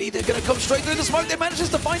is ready. They're going to come straight through the smoke. They manages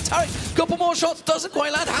to find Tarek. Couple more shots, doesn't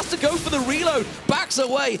quite land, has to go for the reload. Backs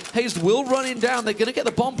away. Hayes will run him down. They're going to get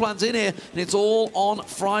the bomb plants in here, and it's all on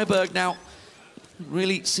Freiburg now.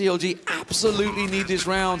 Really, CLG absolutely need this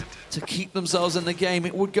round to keep themselves in the game.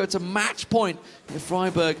 It would go to match point if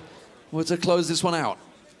Freiburg were to close this one out.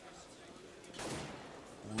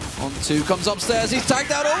 On 2, comes upstairs, he's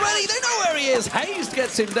tagged out already, they know where he is. Hayes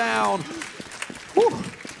gets him down. Whew.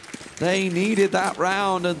 They needed that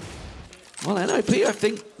round, and well, NiP, I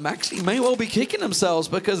think, actually may well be kicking themselves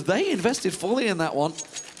because they invested fully in that one.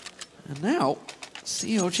 And now,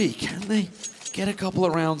 CLG, can they get a couple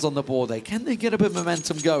of rounds on the board there? Can they get a bit of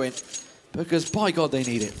momentum going? Because, by God, they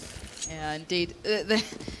need it. Yeah, indeed.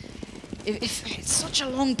 if it's such a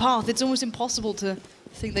long path, it's almost impossible to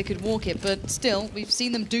think they could walk it. But still, we've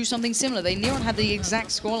seen them do something similar. They near on had the exact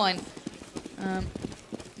scoreline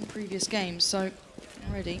in previous games. So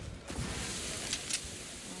already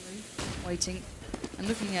waiting and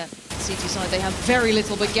looking at CT side, they have very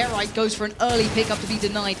little, but Get Right goes for an early pickup to be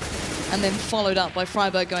denied, and then followed up by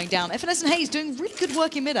Freiburg going down. FNS and Hayes doing really good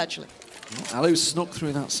work in mid, actually. Well, Alu snuck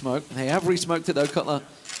through that smoke. They have re-smoked it, though. Cutler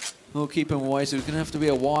will keep him away, so it's going to have to be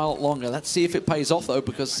a while longer. Let's see if it pays off, though,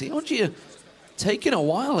 because CLG are taking a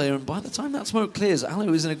while here, and by the time that smoke clears,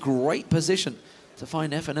 Alu is in a great position to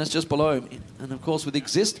find FNS just below him. And, of course, with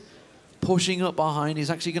Exist pushing up behind, he's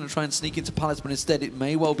actually going to try and sneak into Palace, but instead it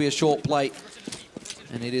may well be a short play.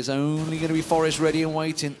 And it is only going to be Forest ready and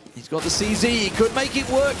waiting. He's got the CZ. He could make it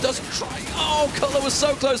work. Doesn't try. Oh, Cutler was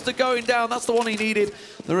so close to going down. That's the one he needed.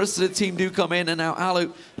 The rest of the team do come in. And now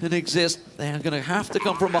Alu and Exist, they are going to have to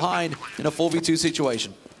come from behind in a 4v2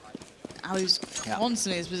 situation. Alu's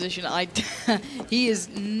constantly in his position. He is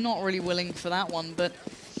not really willing for that one, but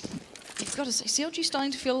you've got to say, CLG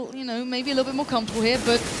starting to feel, you know, maybe a little bit more comfortable here,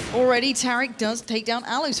 but already Tariq does take down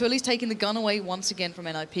Alu, so at least taking the gun away once again from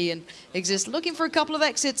NiP, and Exist looking for a couple of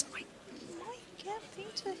exits. I might get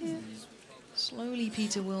Peter here. Slowly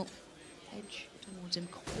Peter will edge towards him,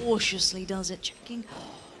 cautiously does it, checking,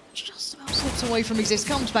 just about slips away from Exist,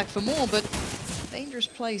 comes back for more, but dangerous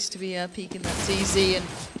place to be peeking that CZ,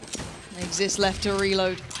 and Exist left to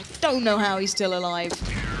reload. I don't know how he's still alive.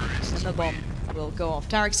 And the bomb will go off.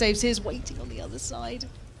 Tariq saves his, waiting on the other side.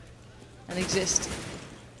 And Exist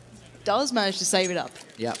does manage to save it up.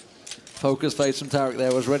 Yeah. Focus face from Tariq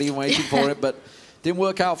there, was ready and waiting for it, but didn't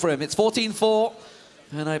work out for him. It's 14-4.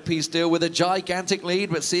 NiP still with a gigantic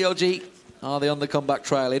lead, but CLG are they on the comeback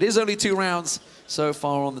trail. It is only 2 rounds so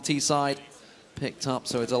far on the T side. Picked up,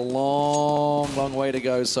 so it's a long, long way to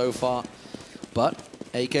go so far. But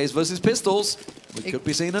AKs versus pistols. We could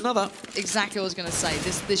be seeing another. Exactly what I was going to say.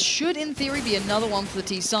 This should, in theory, be another one for the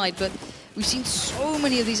T side, but we've seen so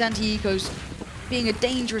many of these anti-ecos being a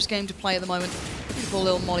dangerous game to play at the moment. Beautiful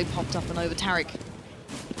little molly popped up and over. Tariq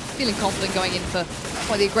feeling confident going in for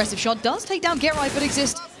quite the aggressive shot. Does take down Get Right, but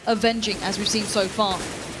Exist avenging, as we've seen so far.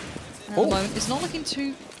 At the moment, it's not looking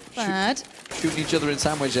too bad. Shooting each other in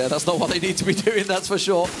sandwich there. That's not what they need to be doing, that's for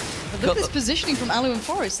sure. But look at this positioning from Alu and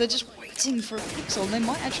Forest. They're just waiting for a pixel, and they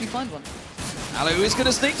might actually find one. Alu is going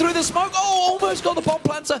to sneak through the smoke. Oh, almost got the bomb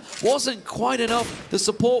planter. Wasn't quite enough. The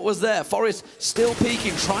support was there. Forest still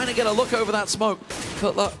peeking, trying to get a look over that smoke.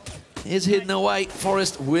 Cutler is hidden away.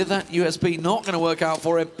 Forest with that USB, not going to work out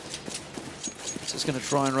for him. Just going to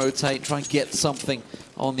try and rotate, try and get something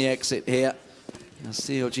on the exit here. Now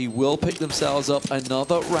CLG will pick themselves up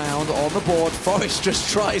another round on the board. Forest just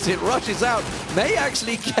tries it, rushes out, may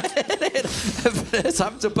actually get it. It's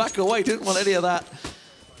having to back away, didn't want any of that.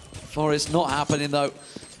 Forest not happening though,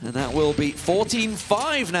 and that will be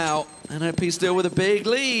 14-5 now. NiP still with a big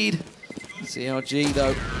lead. CLG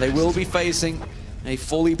though, they will be facing a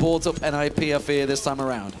fully bought up NiP, I fear, this time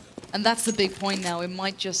around. And that's the big point now. We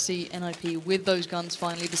might just see NiP with those guns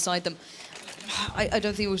finally beside them. I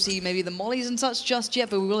don't think we'll see maybe the mollies and such just yet,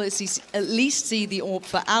 but we will at least see the AWP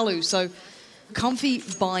for Alu. So comfy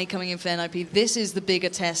buy coming in for NiP. This is the bigger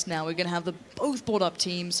test now. We're going to have the both bought up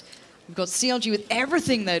teams. We've got CLG with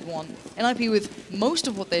everything they'd want, NiP with most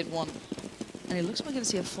of what they'd want. And it looks like we're going to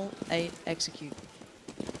see a full 8 execute.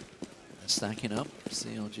 Stacking up,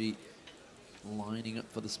 CLG lining up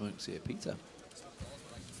for the smokes here. Peter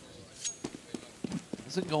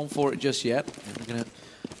hasn't gone for it just yet. And we're going to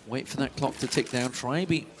wait for that clock to tick down.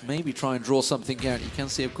 Maybe try and draw something out. You can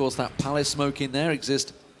see, of course, that Palace smoke in there.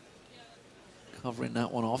 Exist covering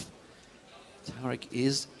that one off. Tariq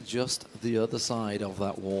is just the other side of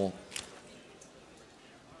that wall.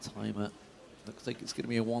 Timer looks like it's going to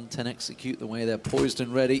be a 110 execute the way they're poised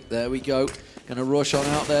and ready. There we go. Going to rush on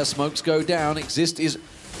out there. Smokes go down. Exist is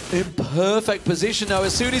in perfect position now.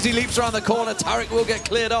 As soon as he leaps around the corner, Tariq will get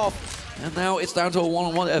cleared off. And now it's down to a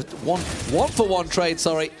one-for-one trade,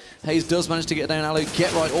 sorry. Hayes does manage to get down Alu.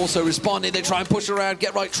 Get Right also responding. They try and push around.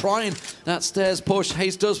 Get Right trying that stairs push.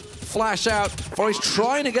 Hayes does flash out. Forest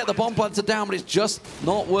trying to get the bomb planter down, but it's just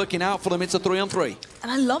not working out for them. It's a 3-on-3.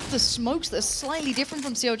 And I love the smokes that are slightly different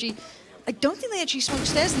from CLG. I don't think they actually smoked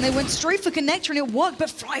stairs, and they went straight for connector, and it worked,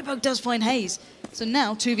 but Freiburg does find Hayes. So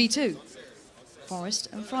now 2v2. Forest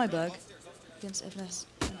and Freiburg against FNS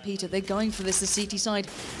and Peter. They're going for this. The CT side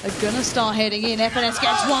are going to start heading in. FNS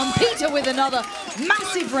gets one. Peter with another.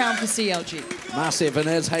 Massive round for CLG. Massive, and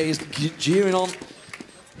there's Hayes jeering on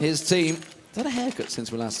his team. He's had a haircut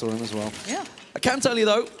since we last saw him as well. Yeah. I can tell you,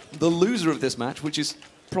 though, the loser of this match, which is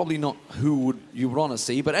probably not who you would want to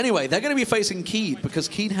see. But anyway, they're going to be facing Keed because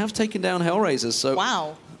Keed have taken down Hellraisers. So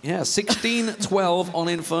wow. Yeah, 16-12 on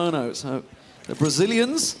Inferno. So the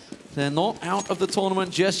Brazilians, they're not out of the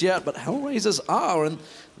tournament just yet, but Hellraisers are, and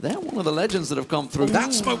they're one of the legends that have come through. Ooh.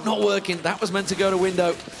 That smoke not working. That was meant to go to window.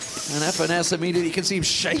 And FNS immediately, you can see him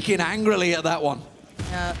shaking angrily at that one.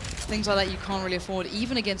 Things like that you can't really afford.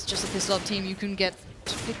 Even against just a pistol up team, you can get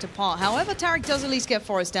picked apart. However, Tarik does at least get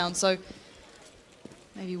Forest down, so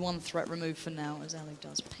maybe one threat removed for now, as Alu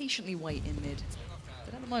does patiently wait in mid.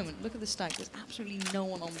 But at the moment, look at the stack. There's absolutely no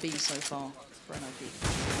one on B so far for NiP.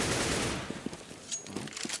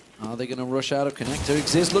 Are they going to rush out of connector?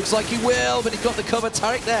 Exist looks like he will, but he got the cover.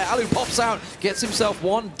 Tarik there. Alu pops out, gets himself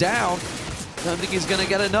one down. Don't think he's going to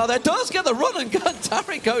get another. Does get the run and gun.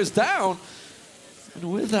 Tarik goes down.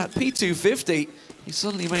 And with that P250, he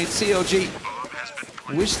suddenly made CLG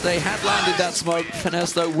wish they had landed that smoke.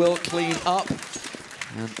 Finesse, though, will clean up.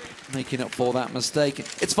 And making up for that mistake.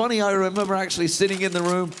 It's funny, I remember actually sitting in the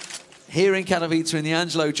room, hearing Katowice and the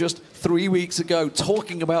Angelo just 3 weeks ago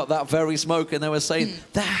talking about that very smoke, and they were saying,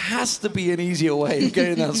 there has to be an easier way of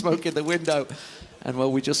getting that smoke in the window. And,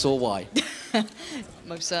 well, we just saw why.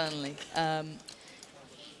 Most certainly.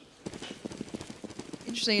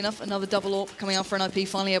 Interesting enough, another double AWP coming out for NiP,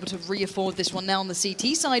 finally able to re-afford this one now on the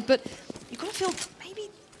CT side, but you've got to feel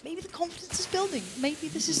maybe the confidence is building. Maybe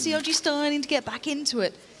this is CLG starting to get back into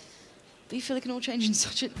it. But you feel it can all change in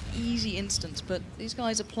such an easy instance, but these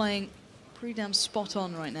guys are playing pretty damn spot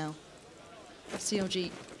on right now.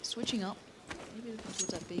 CLG switching up. Maybe they're towards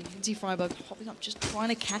that B. You can see Freiburg hopping up, just trying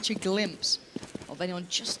to catch a glimpse of anyone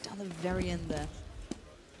just down the very end there.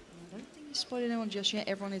 I don't think he's spotted anyone just yet.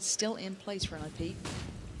 Everyone is still in place for NiP. The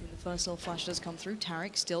first little flash does come through.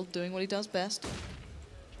 Tarik still doing what he does best.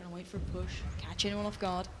 Trying to wait for a push, catch anyone off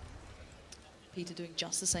guard. Peter doing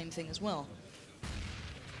just the same thing as well.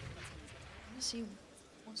 Let's see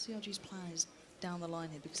what CLG's plan is down the line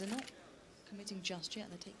here, because they're not committing just yet.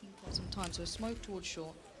 They're taking quite some time. So a smoke towards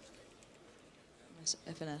short. Nice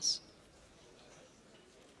FNS.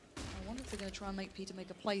 I wonder if they're going to try and make Peter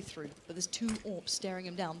make a playthrough, but there's two AWPs staring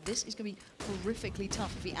him down. This is going to be horrifically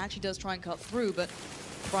tough if he actually does try and cut through, but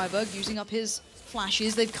Freiburg using up his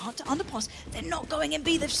flashes. They've cut to underpass. They're not going in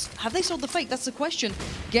B. Have they sold the fake? That's the question.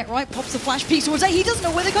 Get right, pops the flash piece towards A. He doesn't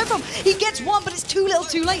know where they're going from. He gets one, but it's too little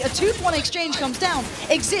too late. A 2-1 exchange comes down.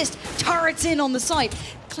 Exist. Turrets in on the site.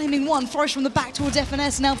 Claiming one. Forest from the back towards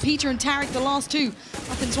FNS. Now Peter and Tarik, the last two.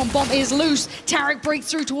 Up in this one. Bomb is loose. Tarik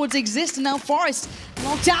breaks through towards Exist, and now Forest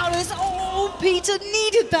knocked out. Oh, Peter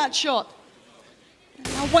needed that shot.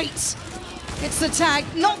 Now waits. It's the tag,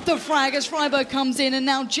 not the frag, as Freiburg comes in, and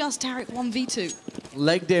now just Tarik 1v2.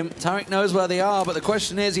 Legged him. Tarik knows where they are, but the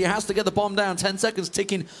question is, he has to get the bomb down. 10 seconds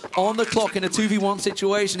ticking on the clock in a 2v1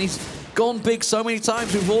 situation. He's gone big so many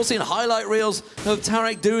times. We've all seen highlight reels of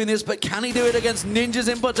Tarik doing this, but can he do it against Ninjas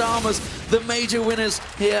in Pyjamas, the major winners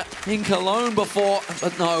here in Cologne before?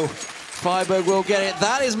 But no, Freiburg will get it.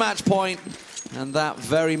 That is match point, and that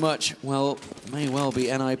very much, well, may well be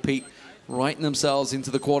NiP writing themselves into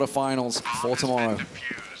the quarterfinals for tomorrow.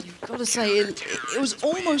 You've got to say, it was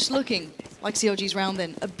almost looking like CLG's round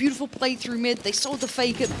then. A beautiful play through mid. They sold the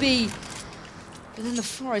fake at B. But then the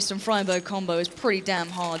Forest and Freiburg combo is pretty damn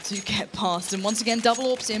hard to get past. And once again,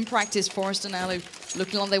 double AWPs in practice. Forest and Alu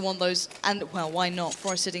looking like they want those. And, well, why not?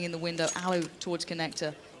 Forest sitting in the window. Alu towards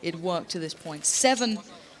connector. It worked to this point. 7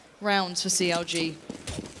 rounds for CLG.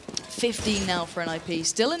 15 now for NiP.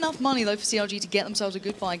 Still enough money, though, for CLG to get themselves a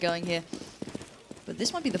good buy going here. But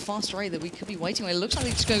this might be the fast array that we could be waiting on. It looks like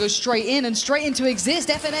they're just going to go straight in and straight into Exist.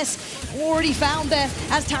 FNS already found there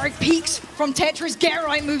as Tarik peeks from Tetris. Get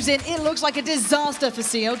Right moves in. It looks like a disaster for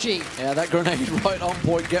CLG. Yeah, that grenade right on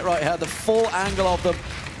point. Get Right had the full angle of them.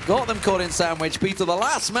 Got them caught in sandwich. Peter, the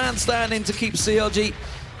last man standing to keep CLG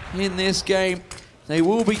in this game. They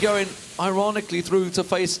will be going, ironically, through to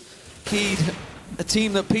face Keed, a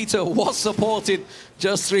team that Peter was supporting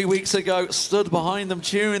just 3 weeks ago, stood behind them,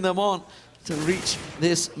 cheering them on to reach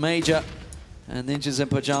this major. And Ninjas in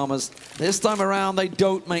Pyjamas, this time around, they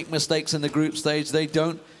don't make mistakes in the group stage. They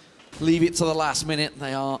don't leave it to the last minute.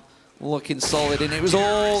 They are looking solid, and it was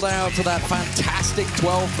all down to that fantastic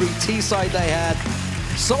 12-3 T-side they had.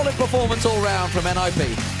 Solid performance all round from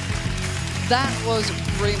NiP. That was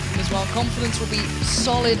brilliant from as well. Confidence will be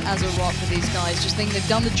solid as a rock for these guys. Just thinking they've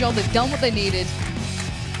done the job, they've done what they needed.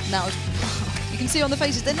 And that was, you can see on the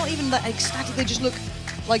faces, they're not even that ecstatic, they just look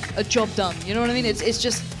like a job done. You know what I mean? It's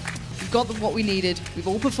just, we've got what we needed. We've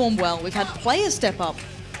all performed well. We've had players step up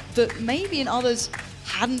that maybe in others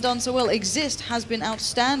hadn't done so well. Exist has been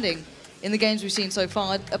outstanding in the games we've seen so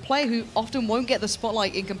far. A player who often won't get the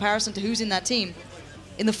spotlight in comparison to who's in that team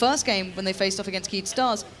in the first game when they faced off against Keed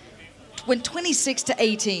Stars, went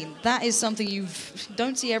 26-18. That is something you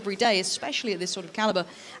don't see every day, especially at this sort of caliber.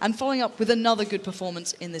 And following up with another good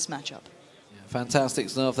performance in this matchup. Yeah, fantastic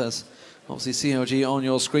stuff. There's obviously CLG on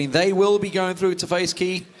your screen. They will be going through to face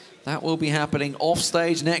Key. That will be happening off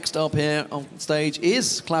stage. Next up here on stage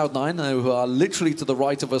is Cloud9, who are literally to the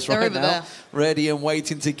right of us right now, ready and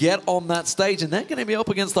waiting to get on that stage. And they're going to be up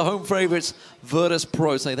against the home favorites, Virtus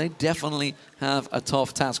Pro. So they definitely have a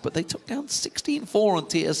tough task. But they took down 16-4 on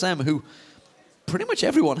TSM, who pretty much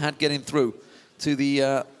everyone had getting through to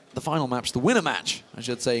the final match, the winner match, I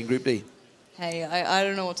should say, in Group D. Hey, I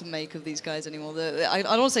don't know what to make of these guys anymore. I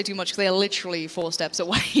don't want to say too much because they are literally 4 steps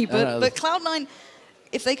away. But Cloud9,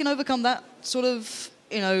 if they can overcome that sort of,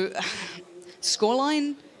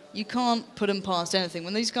 scoreline, you can't put them past anything.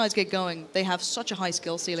 When these guys get going, they have such a high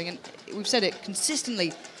skill ceiling. And we've said it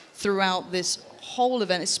consistently throughout this whole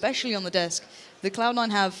event, especially on the desk. The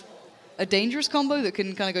Cloud9 have a dangerous combo that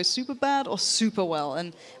can kind of go super bad or super well.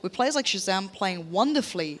 And with players like Shazam playing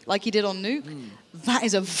wonderfully, like he did on Nuke, that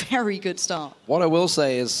is a very good start. What I will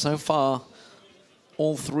say is, so far,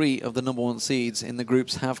 all 3 of the #1 seeds in the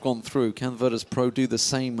groups have gone through. Can Virtus Pro do the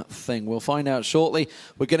same thing? We'll find out shortly.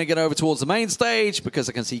 We're going to get over towards the main stage because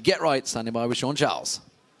I can see Get Right standing by with Sean Charles.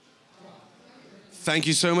 Thank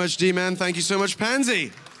you so much, D-Man. Thank you so much,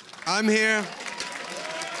 Pansy. I'm here.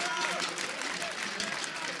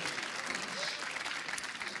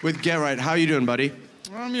 With Get Right. How you doing, buddy?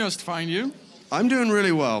 I'm just fine, you? I'm doing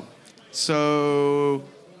really well. So,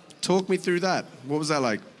 talk me through that. What was that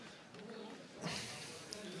like?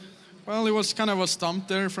 Well, it was kind of a stump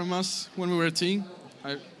there from us when we were a team.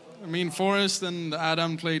 I mean, Forrest and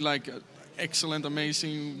Adam played like excellent,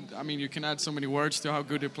 amazing. I mean, you can add so many words to how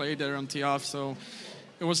good they played there on tee-off. So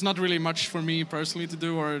it was not really much for me personally to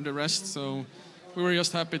do or the rest. So we were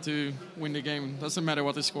just happy to win the game. Doesn't matter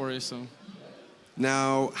what the score is. So.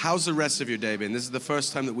 Now, how's the rest of your day been? This is the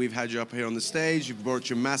first time that we've had you up here on the stage. You've brought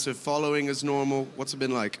your massive following as normal. What's it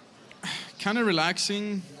been like? Kind of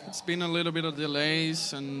relaxing. It's been a little bit of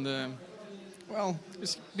delays, and well,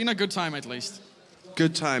 it's been a good time at least.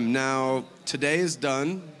 Good time. Now, today is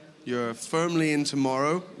done. You're firmly in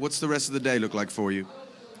tomorrow. What's the rest of the day look like for you?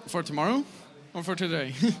 For tomorrow or for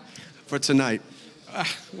today? For tonight.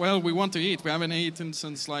 Well, we want to eat. We haven't eaten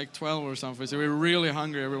since like 12 or something, so we're really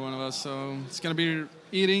hungry, every one of us. So it's going to be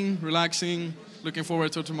eating, relaxing, looking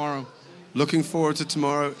forward to tomorrow. Looking forward to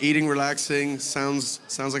tomorrow, eating, relaxing. Sounds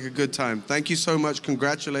like a good time. Thank you so much.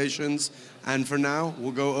 Congratulations. And for now,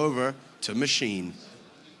 we'll go over to Machine.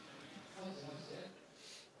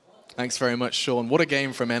 Thanks very much, Sean. What a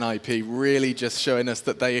game from NiP, really just showing us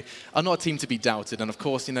that they are not a team to be doubted. And of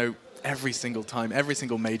course, every single time, every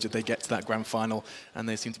single major, they get to that grand final, and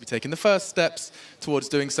they seem to be taking the first steps towards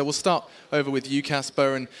doing so. We'll start over with you,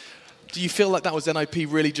 Casper. And do you feel like that was NiP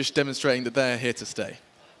really just demonstrating that they're here to stay?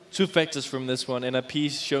 2 factors from this one. NiP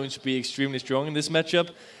is shown to be extremely strong in this matchup,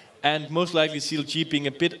 and most likely CLG being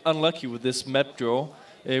a bit unlucky with this map draw,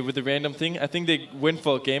 with the random thing. I think they went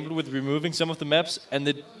for a gamble with removing some of the maps, and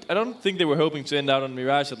I don't think they were hoping to end out on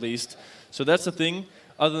Mirage at least. So that's the thing.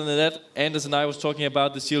 Other than that, Anders and I was talking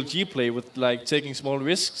about the CLG play with taking small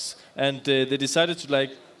risks, and they decided to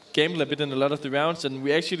gamble a bit in a lot of the rounds, and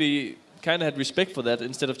we actually kind of had respect for that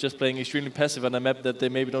instead of just playing extremely passive on a map that they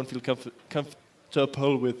maybe don't feel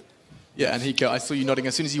comfortable with. Yeah, and Hiko, I saw you nodding.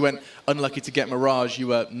 As soon as you went unlucky to get Mirage, you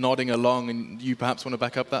were nodding along, and you perhaps want to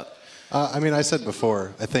back up that? I mean, I said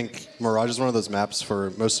before, I think Mirage is one of those maps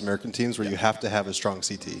for most American teams where you have to have a strong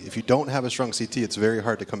CT. If you don't have a strong CT, it's very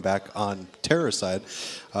hard to come back on Terror's side.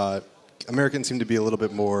 Americans seem to be a little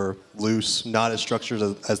bit more loose, not as structured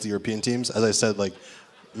as the European teams. As I said,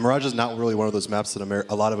 Mirage is not really one of those maps that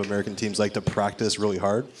a lot of American teams like to practice really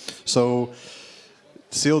hard. So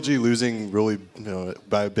CLG losing really,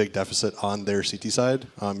 by a big deficit on their CT side.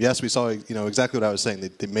 Yes, we saw, exactly what I was saying.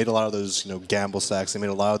 They made a lot of those, gamble stacks. They made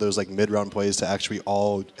a lot of those mid-round plays to actually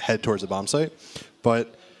all head towards the bomb site.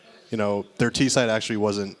 But, their T side actually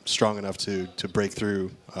wasn't strong enough to break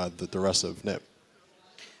through the rest of NiP.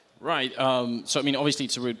 Right. So, I mean, obviously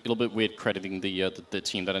it's a little bit weird crediting the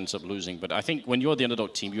team that ends up losing. But I think when you're the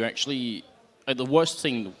underdog team, you actually... the worst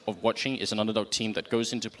thing of watching is an underdog team that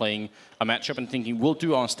goes into playing a matchup and thinking, we'll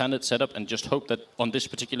do our standard setup and just hope that on this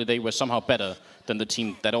particular day we're somehow better than the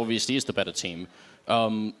team that obviously is the better team.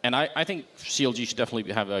 And I think CLG should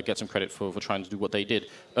definitely get some credit for trying to do what they did.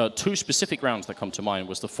 2 specific rounds that come to mind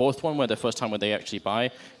was the 4th one, where the first time where they actually buy,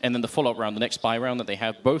 and then the follow-up round, the next buy round that they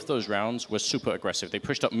have. Both those rounds were super aggressive. They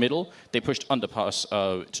pushed up middle, they pushed underpass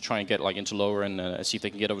to try and get into lower and see if they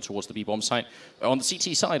can get over towards the B-bomb site. On the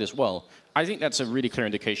CT side as well, I think that's a really clear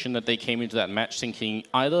indication that they came into that match thinking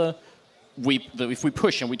either if we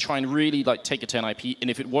push and we try and really take it to NiP, and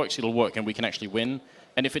if it works, it'll work, and we can actually win.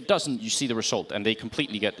 And if it doesn't, you see the result, and they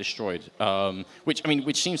completely get destroyed. Which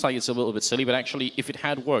seems like it's a little bit silly, but actually, if it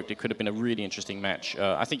had worked, it could have been a really interesting match.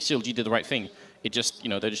 I think CLG did the right thing. It just,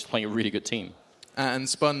 they're just playing a really good team. And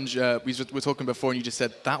Sponge, we were talking before, and you just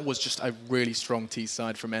said that was just a really strong T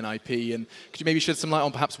side from NiP. And could you maybe shed some light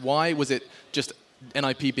on perhaps why? Was it just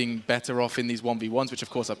NiP being better off in these 1v1s, which of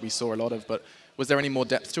course we saw a lot of, but was there any more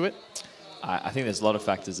depth to it? I think there's a lot of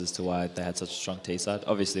factors as to why they had such a strong T-side.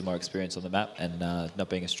 Obviously, more experience on the map and not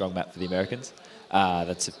being a strong map for the Americans.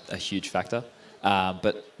 That's a huge factor.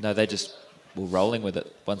 But no, they just were rolling with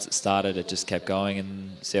it. Once it started, it just kept going,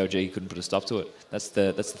 and CLG couldn't put a stop to it. That's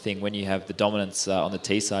the thing. When you have the dominance on the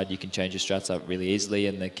T-side, you can change your strats up really easily,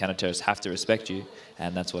 and the counter-terrorists have to respect you,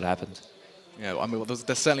 and that's what happened. Yeah, I mean,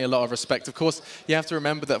 there's certainly a lot of respect. Of course, you have to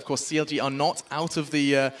remember that, of course, CLG are not out of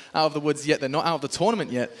the woods yet. They're not out of the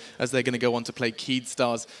tournament yet, as they're going to go on to play Keed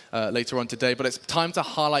Stars later on today. But it's time to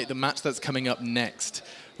highlight the match that's coming up next.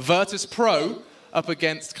 Virtus Pro up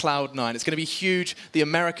against Cloud9. It's going to be huge. The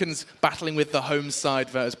Americans battling with the home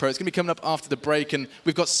side, Virtus Pro. It's going to be coming up after the break, and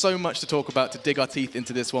we've got so much to talk about to dig our teeth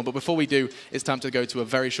into this one. But before we do, it's time to go to a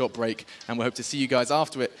very short break, and we hope to see you guys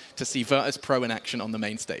after it to see Virtus Pro in action on the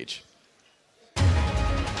main stage.